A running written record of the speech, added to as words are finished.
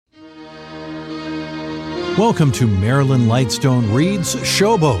Welcome to Marilyn Lightstone Reads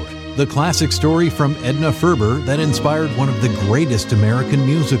Showboat, the classic story from Edna Ferber that inspired one of the greatest American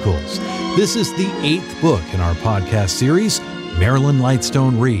musicals. This is the 8th book in our podcast series, Marilyn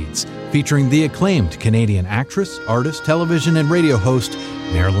Lightstone Reads, featuring the acclaimed Canadian actress, artist, television, and radio host,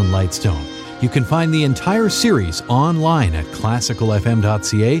 Marilyn Lightstone. You can find the entire series online at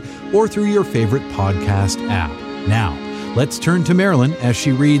classicalfm.ca or through your favorite podcast app. Now, let's turn to Marilyn as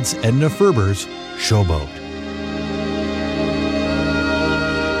she reads Edna Ferber's Showboat.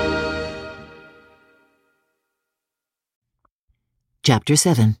 Chapter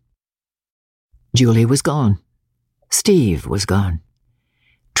 7. Julie was gone. Steve was gone.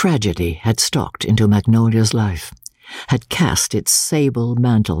 Tragedy had stalked into Magnolia's life, had cast its sable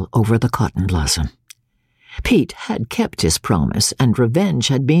mantle over the cotton blossom. Pete had kept his promise, and revenge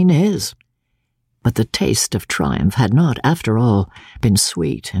had been his. But the taste of triumph had not, after all, been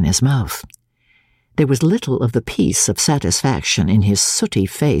sweet in his mouth. There was little of the peace of satisfaction in his sooty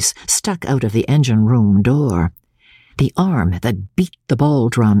face stuck out of the engine room door. The arm that beat the ball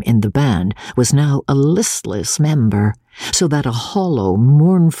drum in the band was now a listless member, so that a hollow,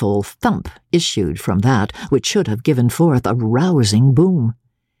 mournful thump issued from that which should have given forth a rousing boom.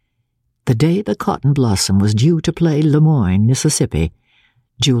 The day the cotton blossom was due to play Lemoyne, Mississippi,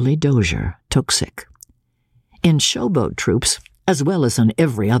 Julie Dozier took sick. In showboat troupes, as well as in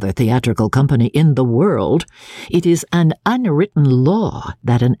every other theatrical company in the world, it is an unwritten law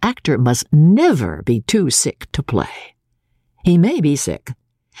that an actor must never be too sick to play. He may be sick.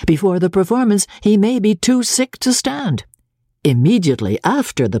 Before the performance, he may be too sick to stand. Immediately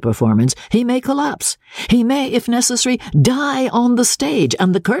after the performance, he may collapse. He may, if necessary, die on the stage,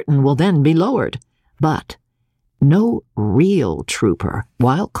 and the curtain will then be lowered. But no real trooper,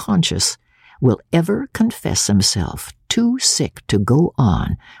 while conscious, will ever confess himself too sick to go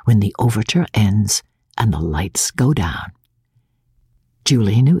on when the overture ends and the lights go down.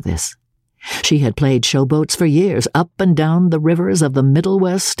 Julie knew this. She had played showboats for years up and down the rivers of the Middle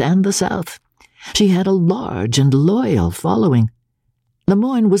West and the South. She had a large and loyal following.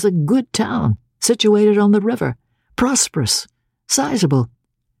 Lemoyne was a good town, situated on the river, prosperous, sizable.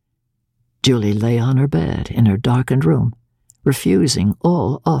 Julie lay on her bed in her darkened room, refusing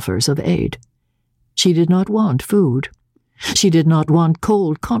all offers of aid. She did not want food. She did not want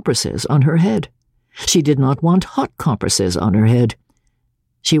cold compresses on her head. She did not want hot compresses on her head.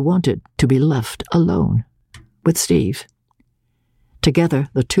 She wanted to be left alone with Steve. Together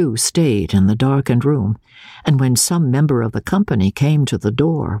the two stayed in the darkened room, and when some member of the company came to the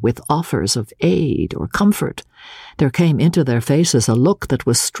door with offers of aid or comfort, there came into their faces a look that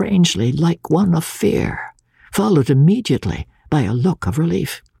was strangely like one of fear, followed immediately by a look of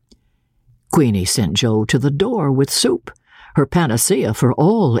relief. Queenie sent Joe to the door with soup, her panacea for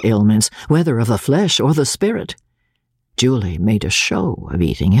all ailments, whether of the flesh or the spirit. Julie made a show of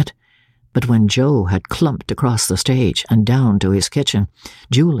eating it, but when Joe had clumped across the stage and down to his kitchen,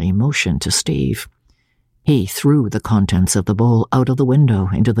 Julie motioned to Steve. He threw the contents of the bowl out of the window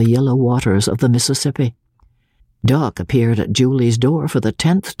into the yellow waters of the Mississippi. Doc appeared at Julie's door for the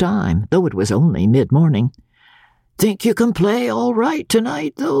 10th time, though it was only mid-morning. "Think you can play all right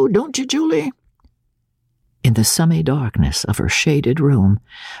tonight, though, don't you, Julie?" In the semi-darkness of her shaded room,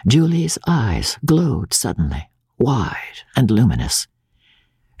 Julie's eyes glowed suddenly, wide and luminous.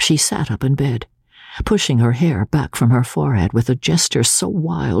 She sat up in bed, pushing her hair back from her forehead with a gesture so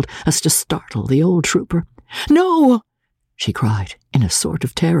wild as to startle the old trooper. "No!" she cried, in a sort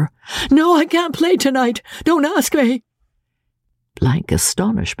of terror. "No, I can't play tonight. Don't ask me." Blank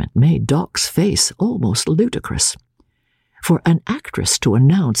astonishment made Doc's face almost ludicrous. For an actress to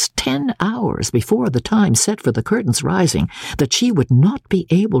announce 10 hours before the time set for the curtain's rising that she would not be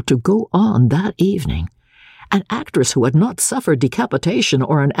able to go on that evening, an actress who had not suffered decapitation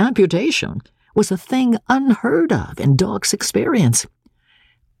or an amputation, was a thing unheard of in Doc's experience.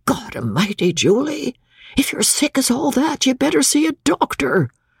 "God almighty, Julie! If you're sick as all that, you better see a doctor.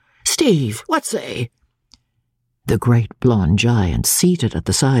 Steve, what say?" The great blonde giant seated at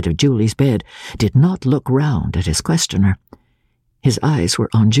the side of Julie's bed did not look round at his questioner. His eyes were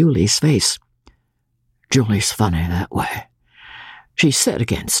on Julie's face. "Julie's funny that way. She's set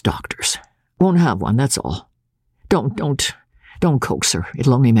against doctors. Won't have one, that's all. Don't coax her.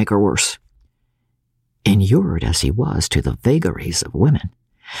 It'll only make her worse." Inured as he was to the vagaries of women,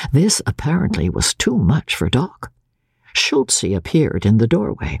 this apparently was too much for Doc. Schultze appeared in the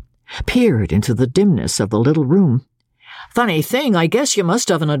doorway, peered into the dimness of the little room. "Funny thing, I guess you must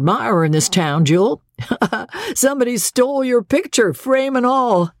have an admirer in this town, Jewel. Somebody stole your picture, frame and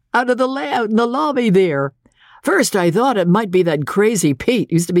all, out of the layout in the lobby there. First I thought it might be that crazy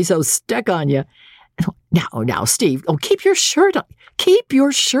Pete used to be so stuck on you. Now, Steve, keep your shirt on. Keep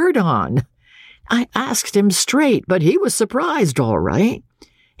your shirt on. I asked him straight, but he was surprised, all right.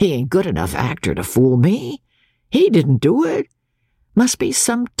 He ain't good enough actor to fool me. He didn't do it. Must be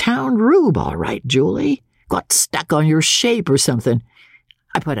some town rube, all right, Julie. Got stuck on your shape or something.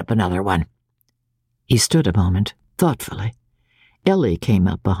 I put up another one. He stood a moment, thoughtfully. Ellie came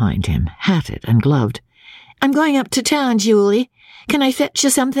up behind him, hatted and gloved. I'm going up to town, Julie. Can I fetch you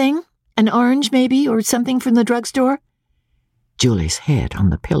something? An orange, maybe, or something from the drugstore? Julie's head on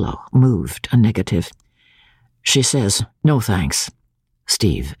the pillow moved a negative. She says, no thanks,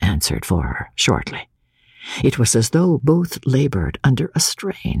 Steve answered for her shortly. It was as though both labored under a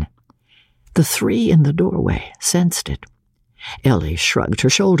strain. The three in the doorway sensed it. Ellie shrugged her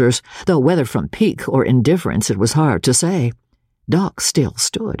shoulders, though whether from pique or indifference it was hard to say. Doc still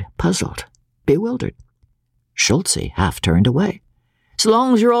stood, puzzled, bewildered. Schultze half turned away. "As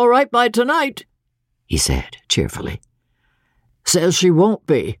long as you're all right by tonight," he said cheerfully. "Says she won't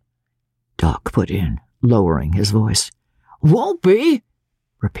be," Doc put in, lowering his voice. "Won't be?"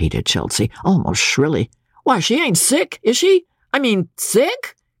 repeated Schultze, almost shrilly. "Why, she ain't sick, is she? I mean,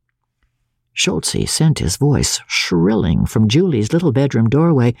 sick?" Schultze sent his voice shrilling from Julie's little bedroom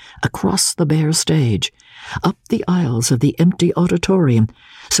doorway across the bare stage, up the aisles of the empty auditorium,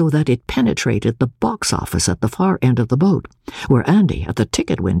 so that it penetrated the box office at the far end of the boat, where Andy, at the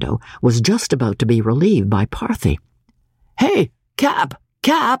ticket window, was just about to be relieved by Parthy. "Hey, Cap,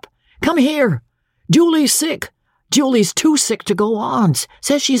 come here. Julie's sick. Julie's too sick to go on.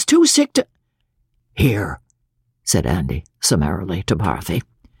 Says she's too sick to—" "Here," said Andy summarily to Parthy,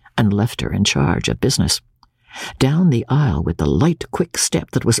 and left her in charge of business. Down the aisle with the light, quick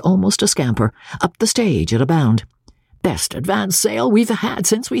step that was almost a scamper, up the stage at a bound. "Best advance sale we've had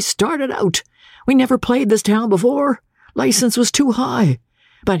since we started out. We never played this town before. License was too high.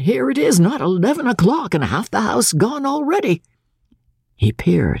 But here it is, not 11 o'clock, and half the house gone already." He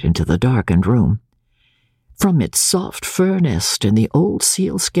peered into the darkened room. From its soft fur nest in the old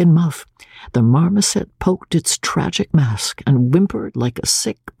sealskin muff, the marmoset poked its tragic mask and whimpered like a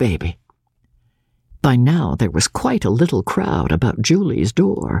sick baby. By now there was quite a little crowd about Julie's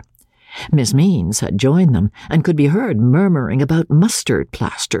door. Miss Means had joined them and could be heard murmuring about mustard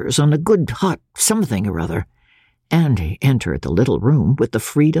plasters on a good hot something or other. Andy entered the little room with the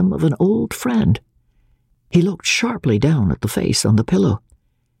freedom of an old friend. He looked sharply down at the face on the pillow.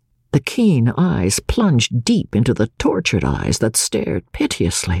 The keen eyes plunged deep into the tortured eyes that stared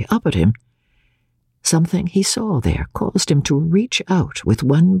piteously up at him. Something he saw there caused him to reach out with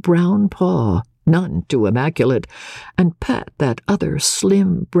one brown paw, none too immaculate, and pat that other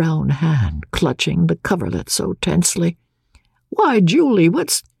slim brown hand clutching the coverlet so tensely. "Why, Julie,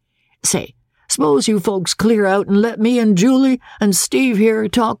 what's—" "Say, suppose you folks clear out and let me and Julie and Steve here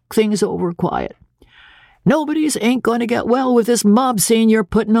talk things over quiet. Nobody's ain't going to get well with this mob scene you're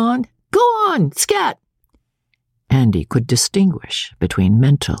putting on. Go on, scat!" Andy could distinguish between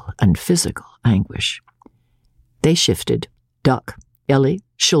mental and physical anguish. They shifted. Duck, Ellie,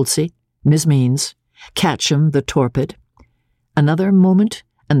 Schultze, Miss Means, Catcham the torpid. Another moment,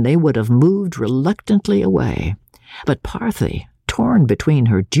 and they would have moved reluctantly away. But Parthy, torn between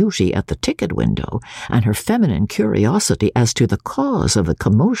her duty at the ticket window and her feminine curiosity as to the cause of the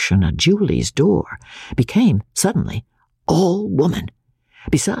commotion at Julie's door, became, suddenly, all woman.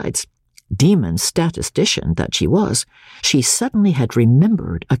 Besides, demon statistician that she was, she suddenly had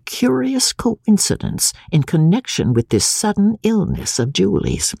remembered a curious coincidence in connection with this sudden illness of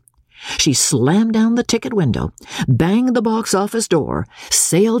Julie's. She slammed down the ticket window, banged the box office door,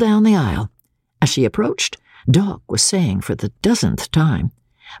 sailed down the aisle. As she approached, Doc was saying for the dozenth time,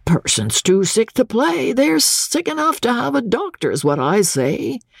 "Person's too sick to play. They're sick enough to have a doctor's what I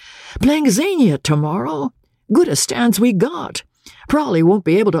say. Playing Xenia tomorrow. Good as stands we got. Probably won't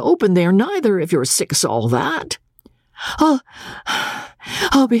be able to open there neither if you're sick's all that."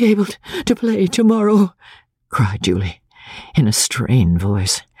 I'll be able to play tomorrow," cried Julie, in a strained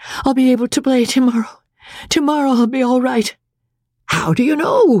voice. "I'll be able to play tomorrow. Tomorrow I'll be all right." "How do you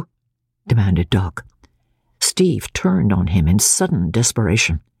know?" demanded Doc. Steve turned on him in sudden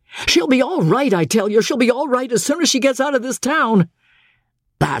desperation. "She'll be all right, I tell you. She'll be all right as soon as she gets out of this town."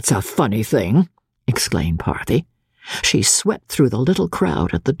 "That's a funny thing," exclaimed Parthy. She swept through the little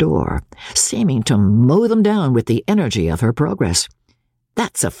crowd at the door, seeming to mow them down with the energy of her progress.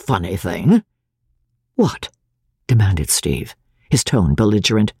 "That's a funny thing." "What?" demanded Steve, his tone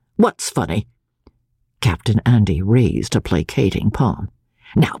belligerent. "What's funny?" Captain Andy raised a placating palm.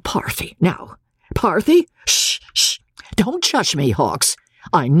 "Now, Parthy, now. Parthy? Shh. Don't shush me, Hawks.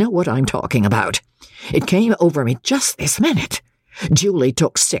 I know what I'm talking about. It came over me just this minute. Julie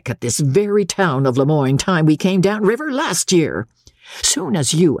took sick at this very town of Lemoyne time we came down river last year. Soon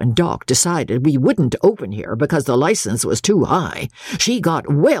as you and Doc decided we wouldn't open here because the license was too high, she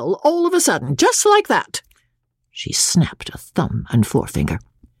got well all of a sudden, just like that." She snapped a thumb and forefinger.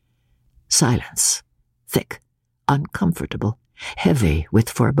 Silence, thick, uncomfortable, heavy with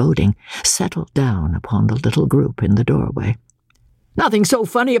foreboding, settled down upon the little group in the doorway. "Nothing so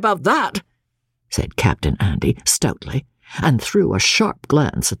funny about that," said Captain Andy stoutly, and threw a sharp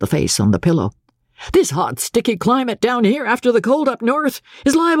glance at the face on the pillow. "This hot, sticky climate down here after the cold up north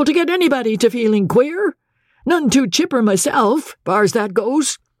is liable to get anybody to feeling queer. None too chipper myself, bar's that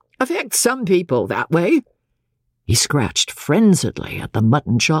goes. Affects some people that way." He scratched frenziedly at the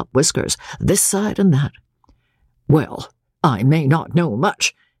mutton chop whiskers, this side and that. "Well, I may not know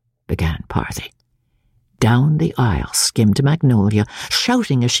much," began Parthy. Down the aisle skimmed Magnolia,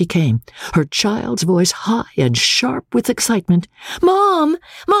 shouting as she came, her child's voice high and sharp with excitement. "Mom!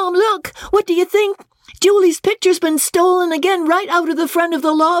 Mom, look! What do you think? Julie's picture's been stolen again right out of the front of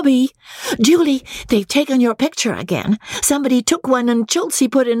the lobby. Julie, they've taken your picture again. Somebody took one and Chelsea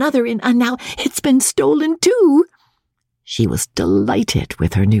put another in, and now it's been stolen too." She was delighted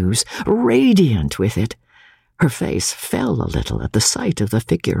with her news, radiant with it. Her face fell a little at the sight of the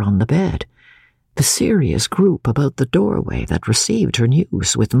figure on the bed, the serious group about the doorway that received her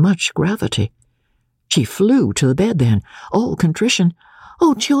news with much gravity. She flew to the bed then, all contrition.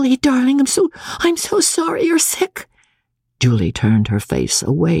 "Oh, Julie, darling, I'm so sorry you're sick." Julie turned her face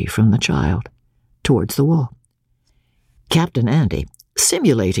away from the child, towards the wall. Captain Andy,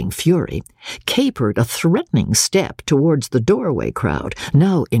 simulating fury, capered a threatening step towards the doorway crowd,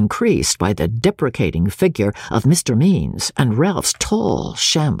 now increased by the deprecating figure of Mr. Means and Ralph's tall,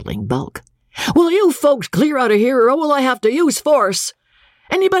 shambling bulk. "Will you folks clear out of here, or will I have to use force?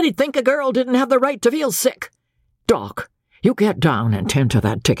 Anybody think a girl didn't have the right to feel sick? Doc, you get down and tend to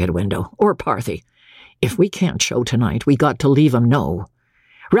that ticket window, or Parthy. If we can't show tonight, we got to leave 'em know.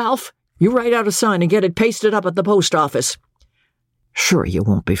 Ralph, you write out a sign and get it pasted up at the post office. Sure you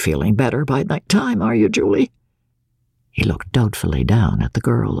won't be feeling better by night time, are you, Julie?" He looked doubtfully down at the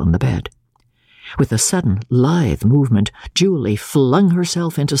girl on the bed. With a sudden, lithe movement, Julie flung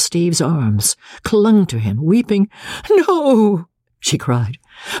herself into Steve's arms, clung to him, weeping. "No!" she cried,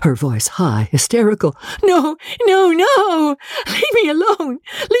 her voice high, hysterical. "No, no, no! Leave me alone!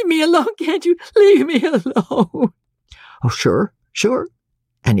 Leave me alone, can't you? Leave me alone!" "Oh, sure, sure,"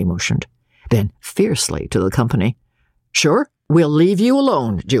 Andy motioned. Then fiercely to the company, "Sure, we'll leave you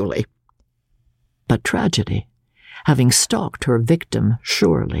alone, Julie." But tragedy, having stalked her victim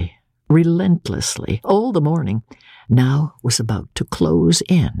surely, relentlessly, all the morning, now was about to close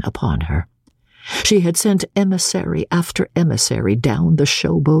in upon her. She had sent emissary after emissary down the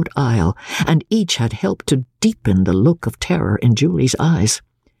showboat aisle, and each had helped to deepen the look of terror in Julie's eyes.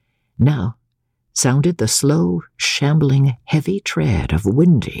 Now sounded the slow, shambling, heavy tread of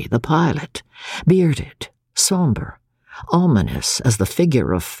Windy, the pilot, bearded, somber, ominous as the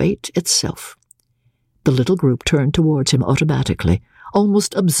figure of fate itself. The little group turned towards him automatically,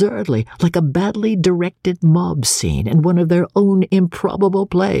 almost absurdly, like a badly directed mob scene in one of their own improbable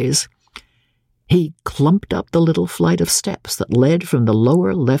plays. He clumped up the little flight of steps that led from the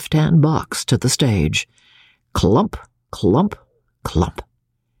lower left-hand box to the stage. Clump, clump, clump.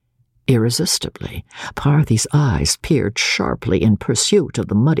 Irresistibly, Parthy's eyes peered sharply in pursuit of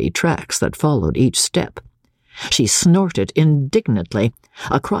the muddy tracks that followed each step. She snorted indignantly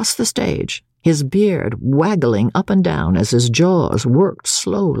across the stage, his beard waggling up and down as his jaws worked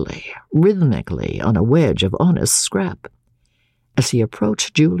slowly, rhythmically on a wedge of honest scrap. As he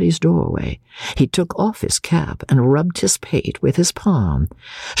approached Julie's doorway, he took off his cap and rubbed his pate with his palm,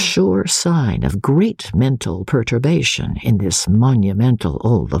 sure sign of great mental perturbation in this monumental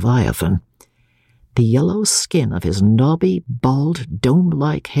old leviathan. The yellow skin of his knobby, bald,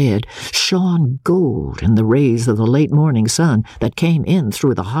 dome-like head shone gold in the rays of the late morning sun that came in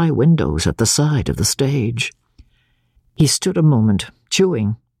through the high windows at the side of the stage. He stood a moment,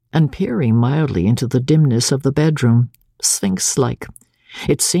 chewing, and peering mildly into the dimness of the bedroom, sphinx-like.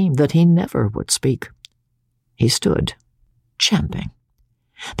 It seemed that he never would speak. He stood, champing.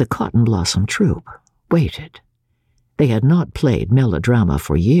 The Cotton Blossom Troupe waited. They had not played melodrama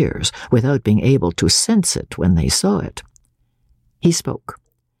for years without being able to sense it when they saw it. He spoke.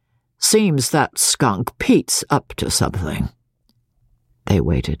 "Seems that skunk Pete's up to something." They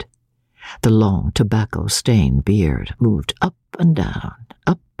waited. The long tobacco-stained beard moved up and down,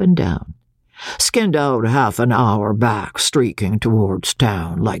 up and down. "Skinned out half an hour back, streaking towards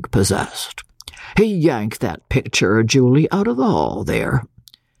town like possessed. He yanked that picture of Julie out of the hall there.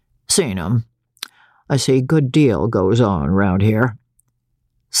 Seen him. I see a good deal goes on round here."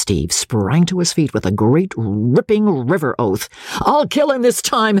 Steve sprang to his feet with a great ripping river oath. "I'll kill him this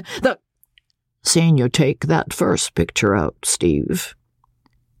time! Seen you take that first picture out, Steve."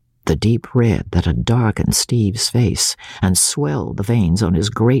 The deep red that had darkened Steve's face and swelled the veins on his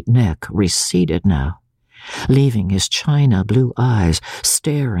great neck receded now, leaving his china blue eyes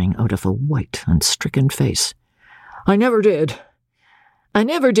staring out of a white and stricken face. I never did.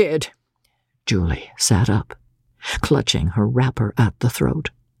 Julie sat up, clutching her wrapper at the throat.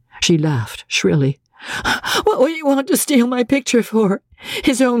 She laughed shrilly. "What will you want to steal my picture for?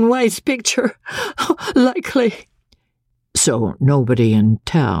 His own wife's picture? Likely." "So nobody in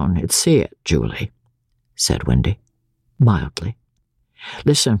town 'd see it, Julie," said Wendy, mildly.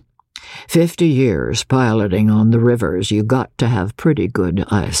 "Listen, 50 years piloting on the rivers, you got to have pretty good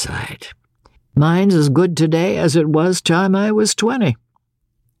eyesight. Mine's as good today as it was time I was 20.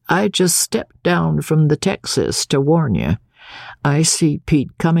 I just stepped down from the Texas to warn you. I see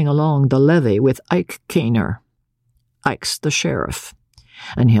Pete coming along the levee with Ike Keener. Ike's the sheriff,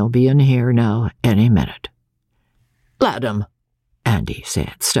 and he'll be in here now any minute." "Let him," Andy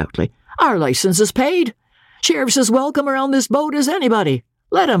said stoutly. "Our license is paid. Sheriff's as welcome around this boat as anybody.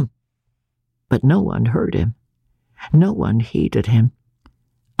 Let him." But no one heard him. No one heeded him.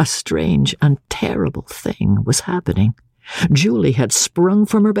 A strange and terrible thing was happening. Julie had sprung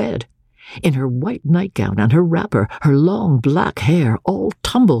from her bed. In her white nightgown and her wrapper, her long black hair all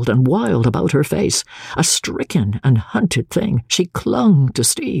tumbled and wild about her face, a stricken and hunted thing, she clung to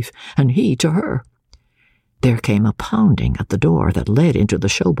Steve, and he to her. There came a pounding at the door that led into the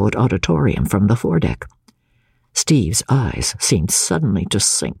showboat auditorium from the foredeck. Steve's eyes seemed suddenly to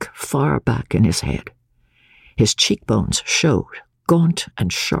sink far back in his head. His cheekbones showed, gaunt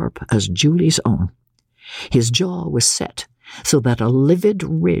and sharp as Julie's own. His jaw was set so that a livid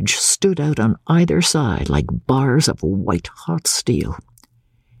ridge stood out on either side like bars of white-hot steel.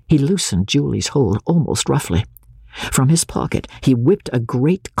 He loosened Julie's hold almost roughly. From his pocket he whipped a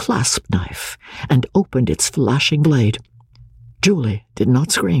great clasp knife and opened its flashing blade. Julie did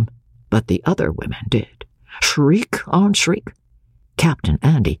not scream, but the other women did. Shriek on shriek. Captain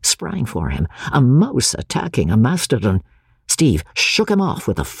Andy sprang for him, a mouse attacking a mastodon. Steve shook him off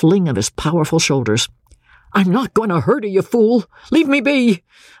with a fling of his powerful shoulders. "I'm not going to hurt you, fool! Leave me be!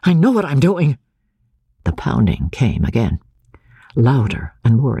 I know what I'm doing!" The pounding came again, louder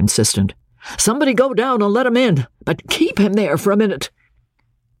and more insistent. "Somebody go down and let him in, but keep him there for a minute."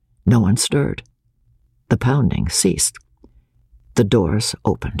 No one stirred. The pounding ceased. The doors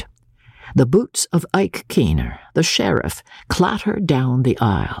opened. The boots of Ike Keener, the sheriff, clattered down the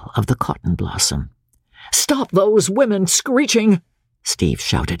aisle of the Cotton Blossom. "Stop those women screeching!" Steve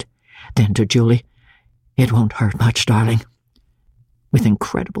shouted. Then to Julie, "It won't hurt much, darling." With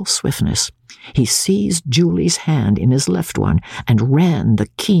incredible swiftness, he seized Julie's hand in his left one and ran the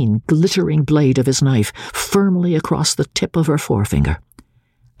keen, glittering blade of his knife firmly across the tip of her forefinger.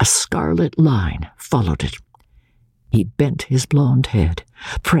 A scarlet line followed it. He bent his blonde head,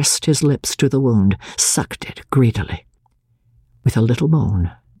 pressed his lips to the wound, sucked it greedily. With a little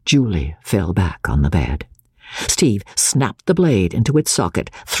moan, Julie fell back on the bed. Steve snapped the blade into its socket,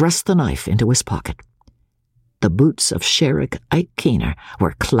 thrust the knife into his pocket. The boots of Sheriff Ike Keener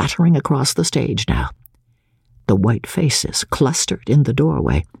were clattering across the stage now. The white faces clustered in the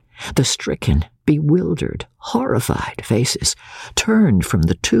doorway. The stricken, bewildered, horrified faces turned from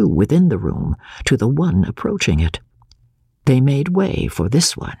the two within the room to the one approaching it. They made way for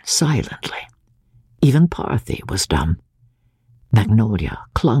this one silently. Even Parthy was dumb. Magnolia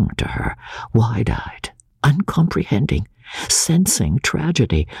clung to her, wide-eyed, uncomprehending, sensing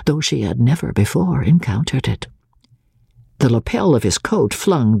tragedy, though she had never before encountered it. The lapel of his coat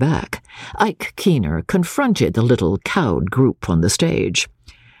flung back. Ike Keener confronted the little cowed group on the stage.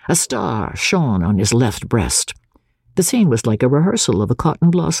 A star shone on his left breast. The scene was like a rehearsal of a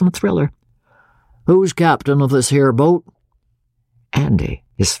Cotton Blossom thriller. "Who's captain of this here boat?" Andy,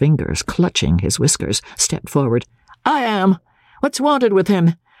 his fingers clutching his whiskers, stepped forward. "I am. What's wanted with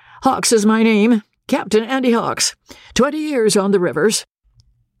him? Hawks is my name. Captain Andy Hawks. 20 years on the rivers."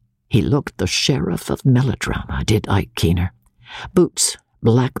 He looked the sheriff of melodrama, did Ike Keener. Boots,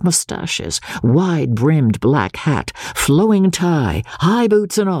 black mustaches, wide-brimmed black hat, flowing tie, high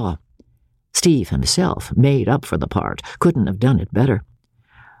boots and all. Steve himself, made up for the part, couldn't have done it better.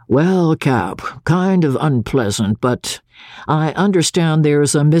 "Well, Cap, kind of unpleasant, but I understand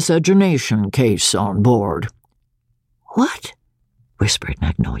there's a miscegenation case on board." "What?" whispered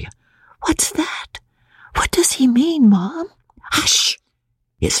Magnolia. "What's that? What does he mean, Mom?" "Hush!"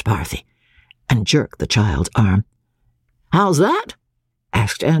 hissed Parthy, and jerked the child's arm. "How's that?"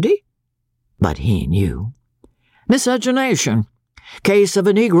 asked Andy. But he knew. Miscegenation. Case of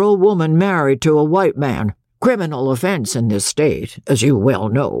a Negro woman married to a white man. Criminal offense in this state, as you well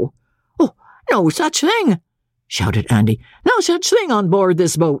know. Oh, no such thing, shouted Andy. No such thing on board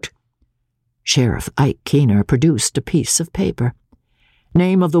this boat. Sheriff Ike Keener produced a piece of paper.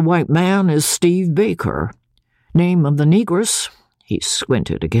 Name of the white man is Steve Baker. Name of the negress, he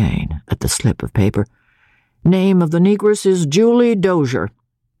squinted again at the slip of paper. Name of the negress is Julie Dozier.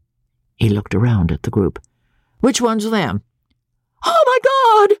 He looked around at the group. Which one's them? Oh,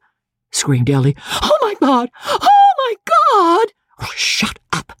 my God! Screamed Ellie. Oh, my God! Oh, my God! Oh, shut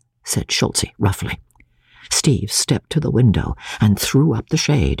up, said Schultze roughly. Steve stepped to the window and threw up the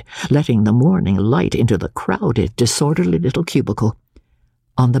shade, letting the morning light into the crowded, disorderly little cubicle.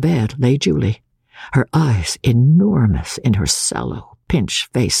 On the bed lay Julie, her eyes enormous in her sallow,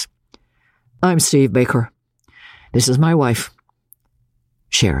 pinched face. I'm Steve Baker. This is my wife.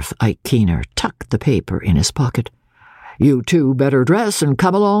 Sheriff Ike Keener tucked the paper in his pocket. You two better dress and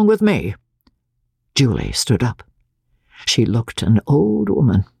come along with me. Julie stood up. She looked an old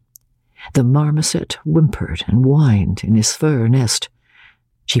woman. The marmoset whimpered and whined in his fur nest.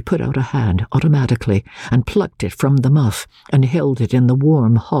 She put out a hand automatically and plucked it from the muff and held it in the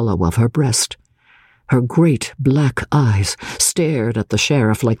warm hollow of her breast. Her great black eyes stared at the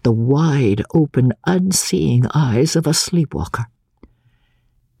sheriff like the wide-open, unseeing eyes of a sleepwalker.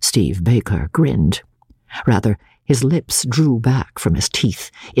 Steve Baker grinned. Rather, his lips drew back from his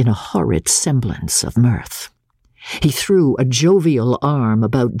teeth in a horrid semblance of mirth. He threw a jovial arm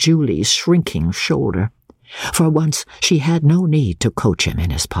about Julie's shrinking shoulder. For once, she had no need to coach him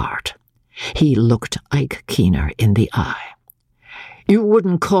in his part. He looked Ike Keener in the eye. You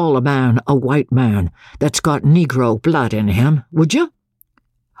wouldn't call a man a white man that's got Negro blood in him, would you?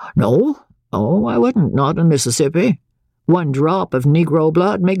 No, I wouldn't, not in Mississippi. 1 drop of Negro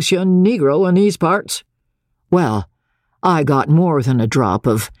blood makes you a Negro in these parts. Well, I got more than a drop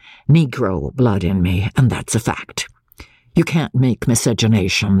of Negro blood in me, and that's a fact. You can't make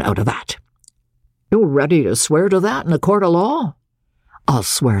miscegenation out of that. You ready to swear to that in a court of law? I'll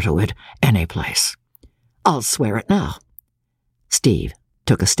swear to it any place. I'll swear it now. Steve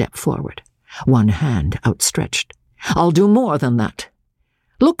took a step forward, one hand outstretched. I'll do more than that.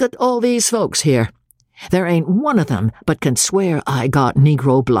 Look at all these folks here. There ain't one of them but can swear I got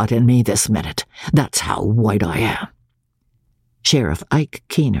Negro blood in me this minute. That's how white I am. Sheriff Ike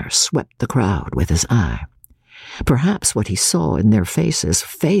Keener swept the crowd with his eye. Perhaps what he saw in their faces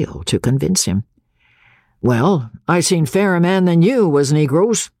failed to convince him. Well, I seen fairer men than you was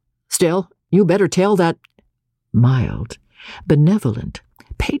Negroes. Still, you better tell that mild, benevolent,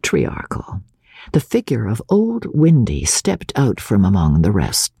 patriarchal. The figure of old Windy stepped out from among the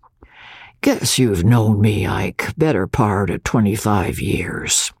rest. Guess you've known me, Ike, better part of 25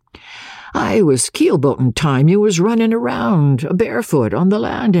 years. I was keelboating time you was running around barefoot on the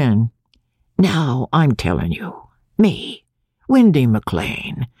landing. Now I'm telling you, me, Windy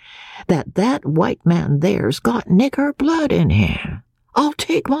McLean, that white man there's got nigger blood in him. I'll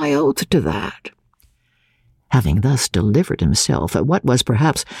take my oath to that. Having thus delivered himself at what was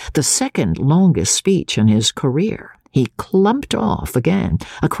perhaps the second longest speech in his career, he clumped off again,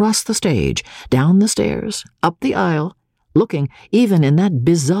 across the stage, down the stairs, up the aisle, looking, even in that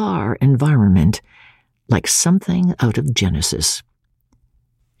bizarre environment, like something out of Genesis.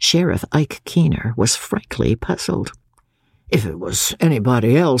 Sheriff Ike Keener was frankly puzzled. If it was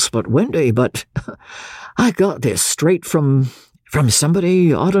anybody else but Windy, but I got this straight from somebody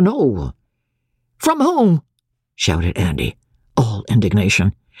you ought to know. From whom? Shouted Andy, all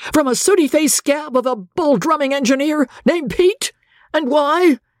indignation. From a sooty-faced scab of a bull-drumming engineer named Pete? And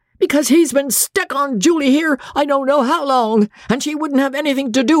why? Because he's been stuck on Julie here I don't know how long, and she wouldn't have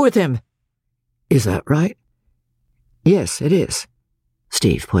anything to do with him. Is that right? Yes, it is,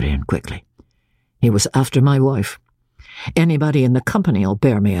 Steve put in quickly. He was after my wife. Anybody in the company'll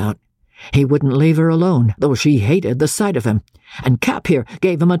bear me out. He wouldn't leave her alone, though she hated the sight of him. And Cap here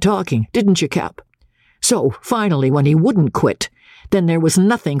gave him a talking, didn't you, Cap? So, finally, when he wouldn't quit, then there was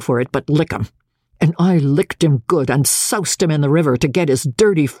nothing for it but lick him. And I licked him good and soused him in the river to get his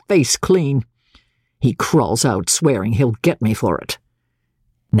dirty face clean. He crawls out swearing he'll get me for it.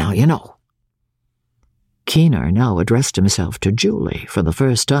 Now you know. Keener now addressed himself to Julie for the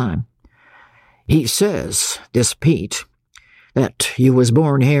first time. He says, this Pete, that you was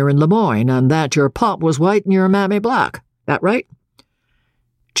born here in Lemoyne and that your pop was white and your mammy black. That right?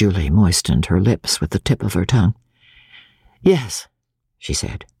 Julie moistened her lips with the tip of her tongue. Yes, she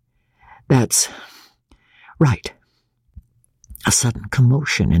said. That's right. A sudden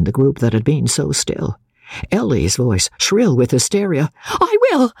commotion in the group that had been so still. Ellie's voice, shrill with hysteria. "I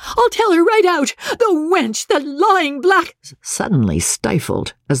will! I'll tell her right out! The wench, the lying black—" suddenly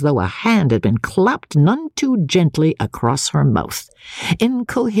stifled, as though a hand had been clapped none too gently across her mouth.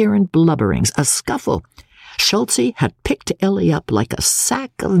 Incoherent blubberings, a scuffle. Schultze had picked Ellie up like a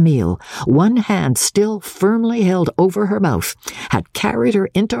sack of meal, one hand still firmly held over her mouth, had carried her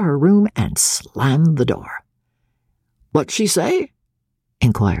into her room and slammed the door. "What'd she say?"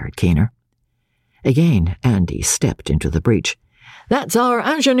 inquired Keener. Again Andy stepped into the breach. "That's our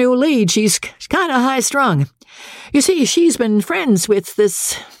ingenue lead. She's kind of high-strung. You see, she's been friends with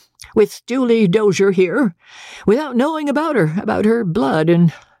Julie Dozier here, without knowing about her blood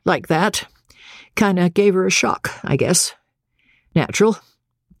and like that. Kinda gave her a shock, I guess. Natural."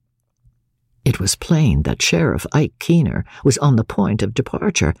 It was plain that Sheriff Ike Keener was on the point of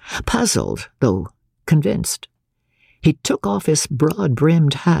departure, puzzled, though convinced. He took off his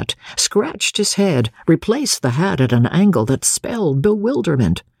broad-brimmed hat, scratched his head, replaced the hat at an angle that spelled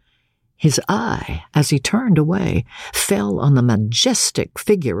bewilderment. His eye, as he turned away, fell on the majestic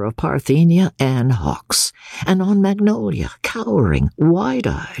figure of Parthenia Ann Hawks, and on Magnolia, cowering,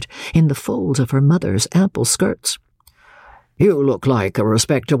 wide-eyed, in the folds of her mother's ample skirts. "You look like a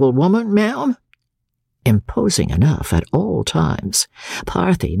respectable woman, ma'am." Imposing enough at all times,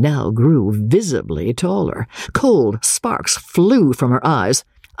 Parthy now grew visibly taller. Cold sparks flew from her eyes.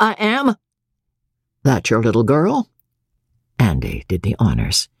 "I am." "That your little girl?" Andy did the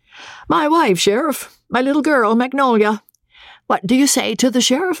honors. "My wife, Sheriff. My little girl, Magnolia. What do you say to the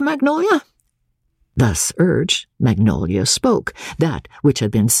Sheriff, Magnolia?" Thus urged, Magnolia spoke, that which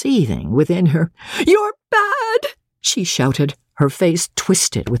had been seething within her. "You're bad!" she shouted, her face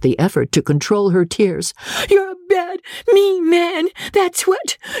twisted with the effort to control her tears. "You're a bad, mean man, that's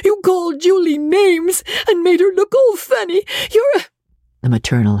what. You called Julie names and made her look all funny. You're a—" The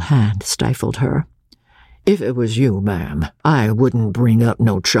maternal hand stifled her. "If it was you, ma'am, I wouldn't bring up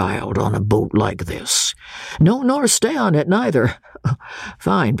no child on a boat like this. No, nor stay on it, neither.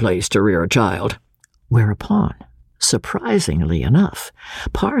 Fine place to rear a child." Whereupon, surprisingly enough,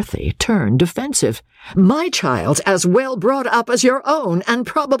 Parthy turned defensive. "My child's as well brought up as your own, and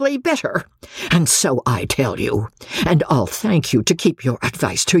probably better. And so I tell you. And I'll thank you to keep your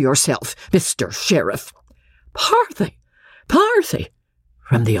advice to yourself, Mr. Sheriff." "Parthy! Parthy!"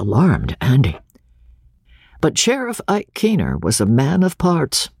 from the alarmed Andy. But Sheriff Ike Keener was a man of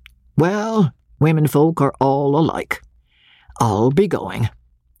parts. "Well, womenfolk are all alike. I'll be going."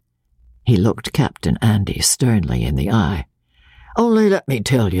 He looked Captain Andy sternly in the eye. "Only let me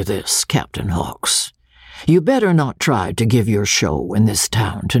tell you this, Captain Hawks. You better not try to give your show in this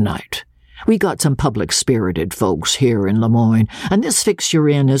town tonight. We got some public-spirited folks here in Lemoyne, and this fix you're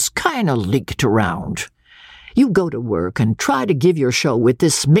in has kinda leaked around. You go to work and try to give your show with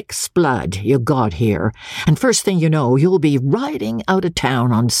this mixed blood you got here, and first thing you know, you'll be riding out of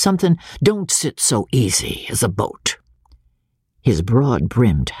town on something don't sit so easy as a boat." His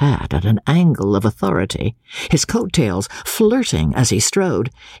broad-brimmed hat at an angle of authority, his coattails flirting as he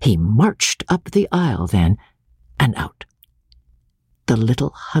strode, he marched up the aisle then, and out. The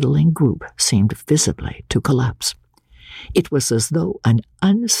little huddling group seemed visibly to collapse. It was as though an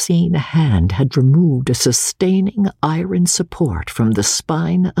unseen hand had removed a sustaining iron support from the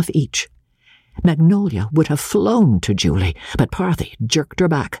spine of each. Magnolia would have flown to Julie, but Parthy jerked her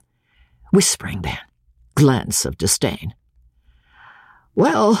back. Whispering then, glance of disdain.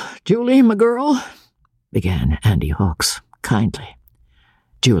 "Well, Julie, my girl," began Andy Hawks kindly.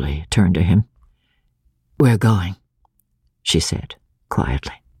 Julie turned to him. "We're going," she said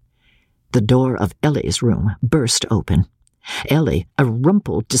quietly. The door of Ellie's room burst open. Ellie, a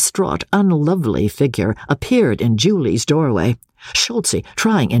rumpled, distraught, unlovely figure, appeared in Julie's doorway. Schultze,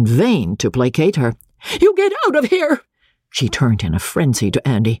 trying in vain to placate her. "You get out of here!" She turned in a frenzy to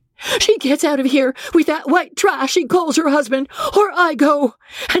Andy. "She gets out of here with that white trash she calls her husband, or I go.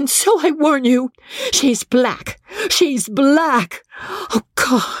 And so I warn you, she's black. She's black. Oh,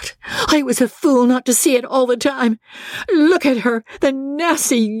 God, I was a fool not to see it all the time. Look at her, the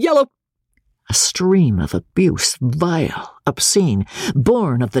nasty yellow—" A stream of abuse, vile, obscene,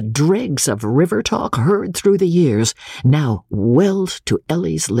 born of the dregs of river talk heard through the years, now welled to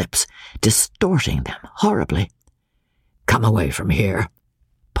Ellie's lips, distorting them horribly. "Come away from here,"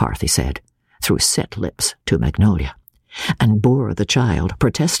 Parthy said, through set lips to Magnolia, and bore the child,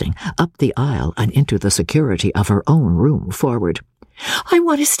 protesting, up the aisle and into the security of her own room forward. "I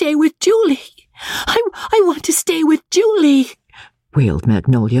want to stay with Julie. I want to stay with Julie," wailed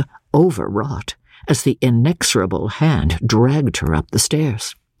Magnolia, overwrought, as the inexorable hand dragged her up the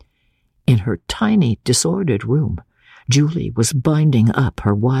stairs. In her tiny, disordered room, Julie was binding up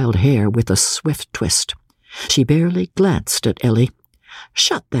her wild hair with a swift twist. She barely glanced at Ellie.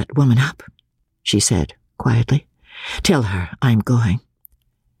 "Shut that woman up," she said quietly. "Tell her I'm going."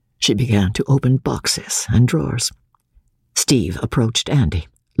 She began to open boxes and drawers. Steve approached Andy,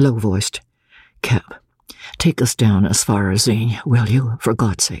 low-voiced. "Cap, take us down as far as Xenia, will you, for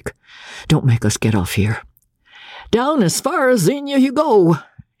God's sake? Don't make us get off here." "Down as far as Xenia you go,"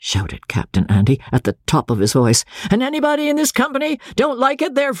 shouted Captain Andy at the top of his voice. "And anybody in this company don't like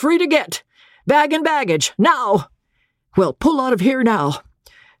it, they're free to get. Bag and baggage, now! Well, pull out of here now.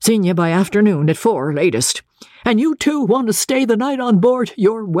 Xenia by afternoon at 4 latest. And you two want to stay the night on board,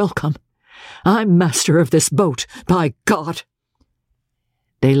 you're welcome. I'm master of this boat, by God."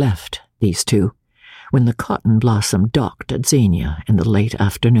 They left, these two, when the Cotton Blossom docked at Xenia in the late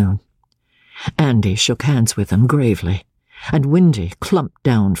afternoon. Andy shook hands with him gravely, and Windy clumped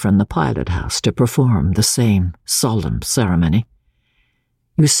down from the pilot house to perform the same solemn ceremony.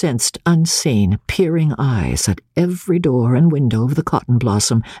 You sensed unseen, peering eyes at every door and window of the Cotton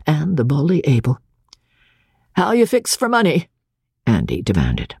Blossom and the Bully Able. "How you fixed for money?" Andy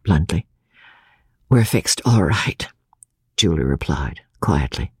demanded bluntly. "We're fixed all right," Julie replied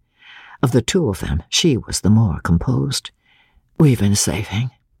quietly. Of the two of them, she was the more composed. "We've been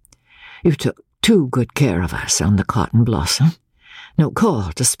saving. You took too good care of us on the Cotton Blossom. No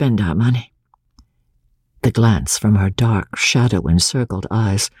call to spend our money." The glance from her dark, shadow-encircled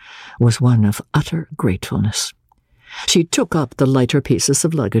eyes was one of utter gratefulness. She took up the lighter pieces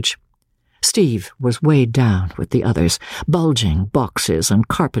of luggage. Steve was weighed down with the others, bulging boxes and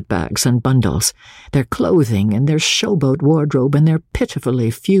carpet-bags and bundles, their clothing and their showboat wardrobe and their pitifully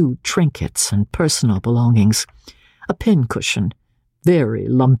few trinkets and personal belongings. A pincushion, very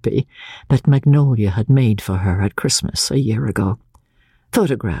lumpy, that Magnolia had made for her at Christmas a year ago.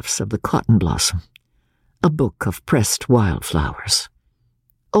 Photographs of the Cotton Blossom. A book of pressed wildflowers.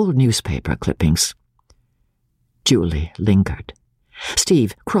 Old newspaper clippings. Julie lingered.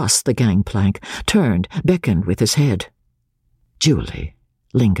 Steve crossed the gangplank, turned, beckoned with his head. Julie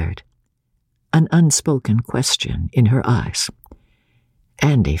lingered. An unspoken question in her eyes.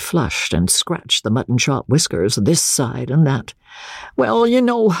 Andy flushed and scratched the mutton chop whiskers this side and that. "Well, you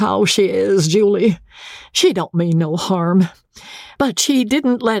know how she is, Julie. She don't mean no harm. But she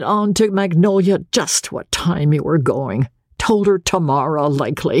didn't let on to Magnolia just what time you were going. Told her tomorrow,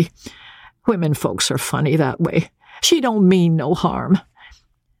 likely. Women folks are funny that way. She don't mean no harm."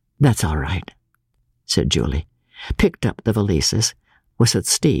 "That's all right," said Julie, picked up the valises, was at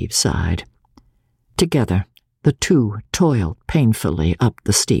Steve's side. Together, the two toiled painfully up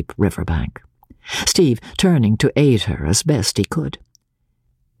the steep riverbank, Steve turning to aid her as best he could.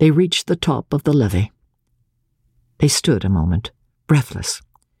 They reached the top of the levee. They stood a moment, breathless,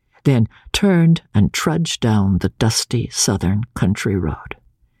 then turned and trudged down the dusty southern country road,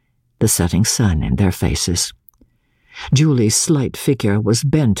 the setting sun in their faces. Julie's slight figure was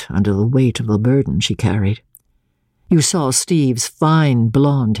bent under the weight of the burden she carried. You saw Steve's fine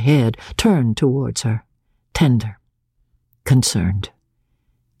blonde head turn towards her, tender, concerned,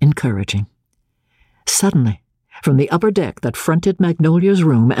 encouraging. Suddenly, from the upper deck that fronted Magnolia's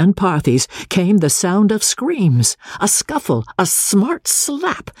room and Parthy's came the sound of screams, a scuffle, a smart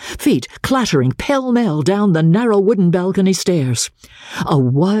slap, feet clattering pell-mell down the narrow wooden balcony stairs. A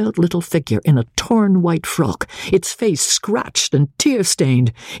wild little figure in a torn white frock, its face scratched and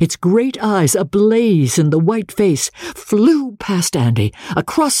tear-stained, its great eyes ablaze in the white face, flew past Andy,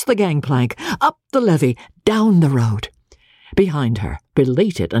 across the gangplank, up the levee, down the road. Behind her,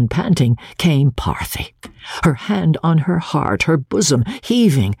 belated and panting, came Parthy. Her hand on her heart, her bosom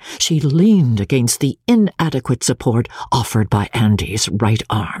heaving, she leaned against the inadequate support offered by Andy's right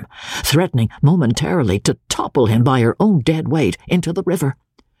arm, threatening momentarily to topple him by her own dead weight into the river.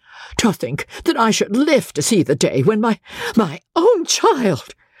 "To think that I should live to see the day when my own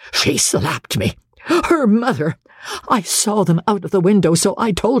child—" She slapped me. Her mother. I saw them out of the window, so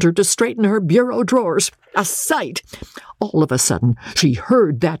I told her to straighten her bureau drawers. A sight. All of a sudden, she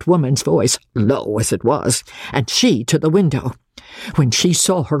heard that woman's voice, low as it was, and she to the window. When she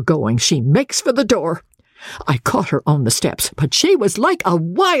saw her going, she makes for the door. I caught her on the steps, but she was like a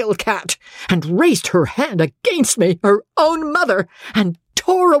wildcat, and raised her hand against me, her own mother, and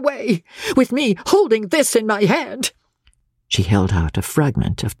tore away, with me holding this in my hand. She held out a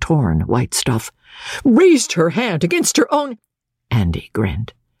fragment of torn white stuff. Raised her hand against her own. Andy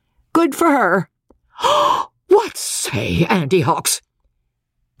grinned. Good for her. What say, Andy Hawks?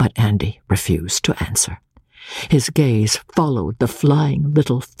 But Andy refused to answer. His gaze followed the flying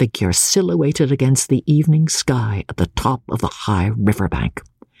little figure silhouetted against the evening sky at the top of the high riverbank.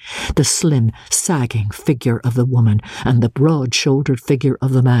 The slim, sagging figure of the woman and the broad-shouldered figure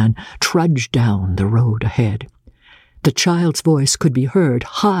of the man trudged down the road ahead. The child's voice could be heard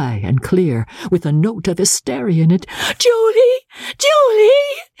high and clear, with a note of hysteria in it. "Julie!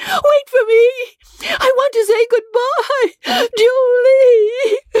 Julie! Wait for me! I want to say goodbye!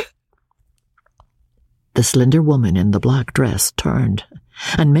 Julie!" The slender woman in the black dress turned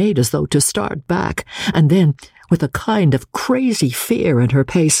and made as though to start back, and then, with a kind of crazy fear in her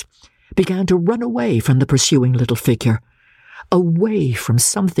pace, began to run away from the pursuing little figure, away from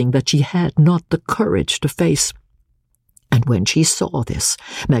something that she had not the courage to face. And when she saw this,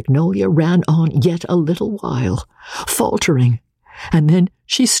 Magnolia ran on yet a little while, faltering, and then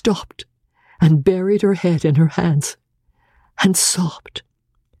she stopped and buried her head in her hands and sobbed.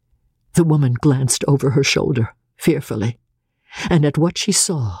 The woman glanced over her shoulder fearfully, and at what she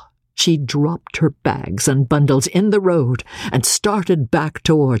saw, she dropped her bags and bundles in the road and started back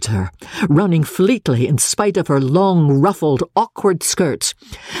towards her, running fleetly in spite of her long, ruffled, awkward skirts,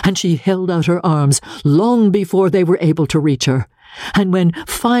 and she held out her arms long before they were able to reach her, and when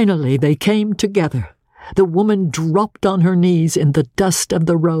finally they came together, the woman dropped on her knees in the dust of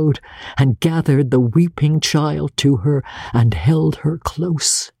the road and gathered the weeping child to her and held her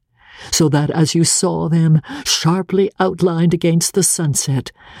close, so that as you saw them, sharply outlined against the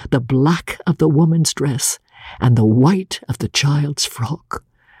sunset, the black of the woman's dress and the white of the child's frock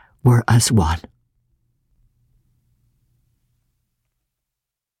were as one.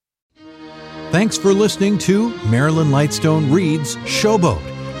 Thanks for listening to Marilyn Lightstone Reads Showboat.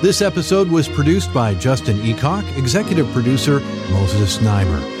 This episode was produced by Justin Eacock, executive producer Moses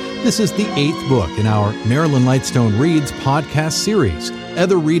Neimer. This is the 8th book in our Marilyn Lightstone Reads podcast series.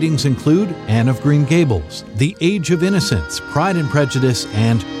 Other readings include Anne of Green Gables, The Age of Innocence, Pride and Prejudice,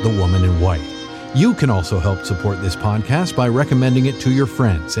 and The Woman in White. You can also help support this podcast by recommending it to your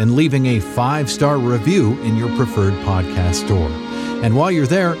friends and leaving a 5-star review in your preferred podcast store. And while you're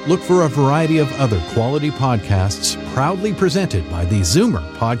there, look for a variety of other quality podcasts proudly presented by the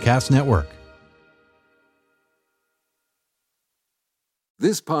Zoomer Podcast Network.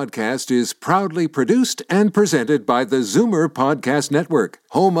 This podcast is proudly produced and presented by the Zoomer Podcast Network,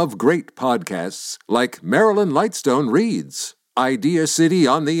 home of great podcasts like Marilyn Lightstone Reads, Idea City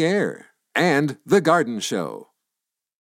on the Air, and The Garden Show.